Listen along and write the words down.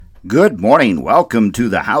Good morning. Welcome to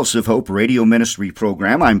the House of Hope Radio Ministry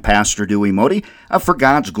program. I'm Pastor Dewey Modi of For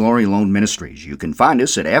God's Glory Alone Ministries. You can find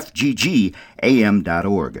us at fggam.org.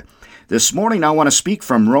 This morning I want to speak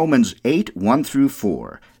from Romans 8, 1 through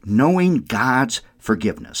 4, knowing God's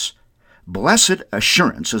forgiveness. Blessed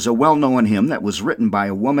Assurance is a well-known hymn that was written by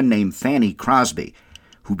a woman named Fanny Crosby,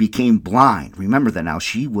 who became blind. Remember that now,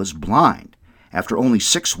 she was blind after only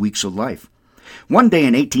 6 weeks of life. One day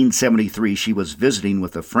in 1873, she was visiting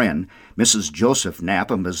with a friend, Mrs. Joseph Knapp,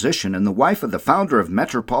 a musician and the wife of the founder of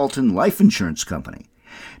Metropolitan Life Insurance Company.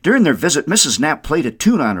 During their visit, Mrs. Knapp played a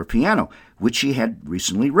tune on her piano, which she had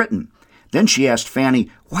recently written. Then she asked Fanny,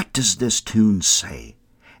 "What does this tune say?"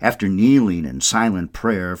 After kneeling in silent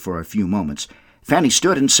prayer for a few moments, Fanny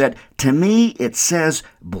stood and said, "To me it says,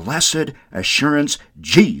 Blessed Assurance,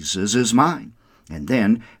 Jesus is mine." And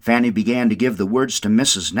then Fanny began to give the words to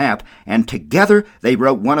Mrs. Knapp, and together they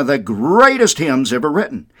wrote one of the greatest hymns ever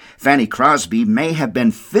written. Fanny Crosby may have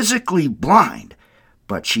been physically blind,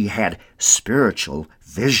 but she had spiritual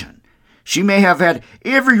vision. She may have had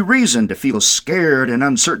every reason to feel scared and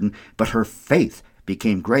uncertain, but her faith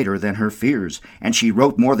became greater than her fears, and she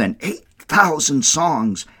wrote more than 8,000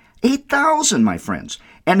 songs, 8,000, my friends,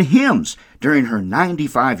 and hymns during her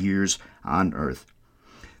 95 years on earth.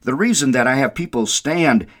 The reason that I have people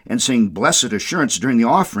stand and sing Blessed Assurance during the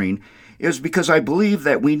offering is because I believe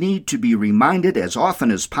that we need to be reminded as often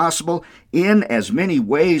as possible, in as many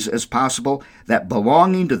ways as possible, that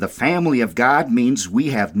belonging to the family of God means we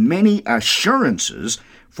have many assurances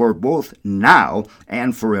for both now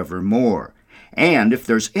and forevermore. And if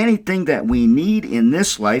there's anything that we need in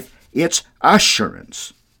this life, it's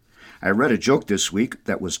assurance. I read a joke this week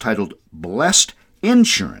that was titled Blessed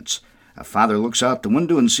Insurance. A father looks out the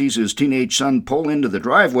window and sees his teenage son pull into the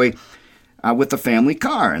driveway with the family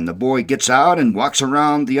car, and the boy gets out and walks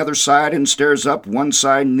around the other side and stares up one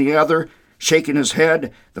side and the other, shaking his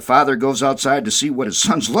head. The father goes outside to see what his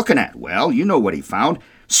son's looking at. Well, you know what he found.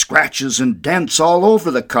 Scratches and dents all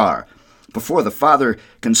over the car. Before the father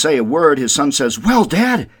can say a word, his son says, "Well,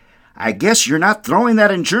 Dad, I guess you're not throwing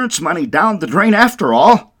that insurance money down the drain after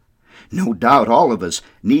all." No doubt all of us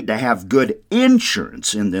need to have good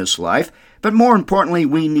insurance in this life, but more importantly,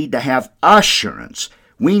 we need to have assurance.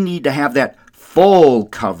 We need to have that full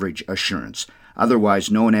coverage assurance,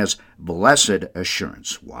 otherwise known as blessed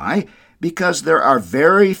assurance. Why? Because there are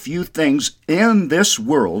very few things in this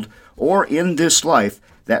world or in this life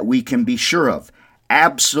that we can be sure of,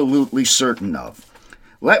 absolutely certain of.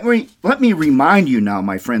 Let me remind you now,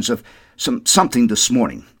 my friends, of something this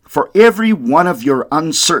morning. For every one of your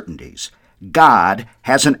uncertainties, God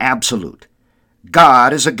has an absolute.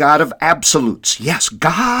 God is a God of absolutes. Yes,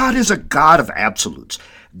 God is a God of absolutes.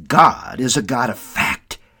 God is a God of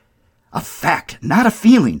fact. A fact, not a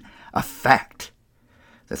feeling, a fact.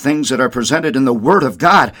 The things that are presented in the Word of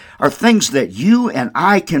God are things that you and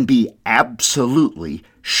I can be absolutely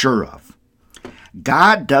sure of.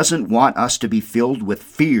 God doesn't want us to be filled with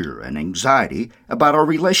fear and anxiety about our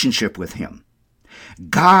relationship with Him.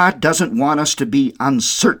 God doesn't want us to be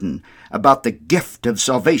uncertain about the gift of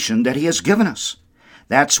salvation that He has given us.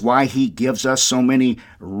 That's why He gives us so many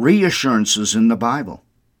reassurances in the Bible.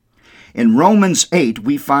 In Romans 8,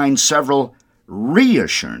 we find several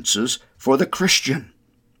reassurances for the Christian.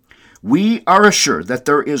 We are assured that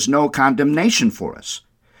there is no condemnation for us.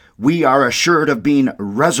 We are assured of being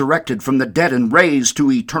resurrected from the dead and raised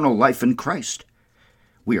to eternal life in Christ.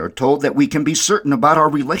 We are told that we can be certain about our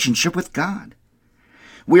relationship with God.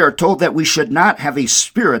 We are told that we should not have a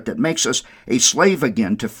spirit that makes us a slave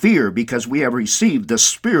again to fear because we have received the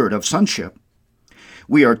spirit of sonship.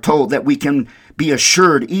 We are told that we can be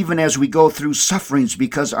assured even as we go through sufferings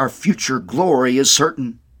because our future glory is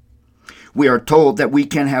certain. We are told that we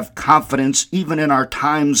can have confidence even in our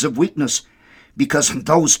times of weakness because in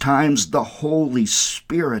those times the Holy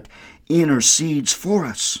Spirit intercedes for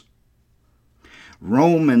us.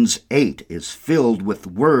 Romans 8 is filled with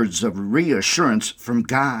words of reassurance from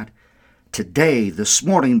God. Today, this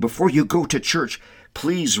morning, before you go to church,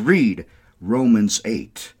 please read Romans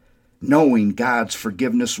 8. Knowing God's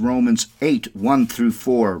forgiveness, Romans 8, 1 through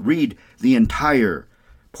 4. Read the entire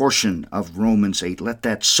portion of Romans 8. Let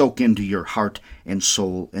that soak into your heart and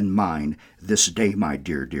soul and mind this day, my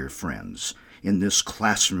dear, dear friends, in this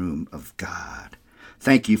classroom of God.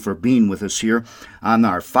 Thank you for being with us here on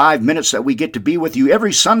our 5 minutes that we get to be with you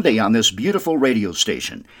every Sunday on this beautiful radio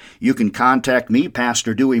station. You can contact me,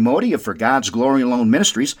 Pastor Dewey Modi of For God's Glory Alone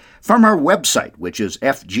Ministries, from our website, which is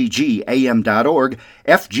fggam.org,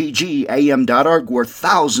 fggam.org, where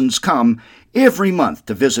thousands come every month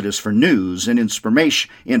to visit us for news and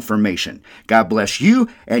information. God bless you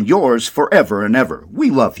and yours forever and ever. We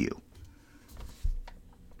love you.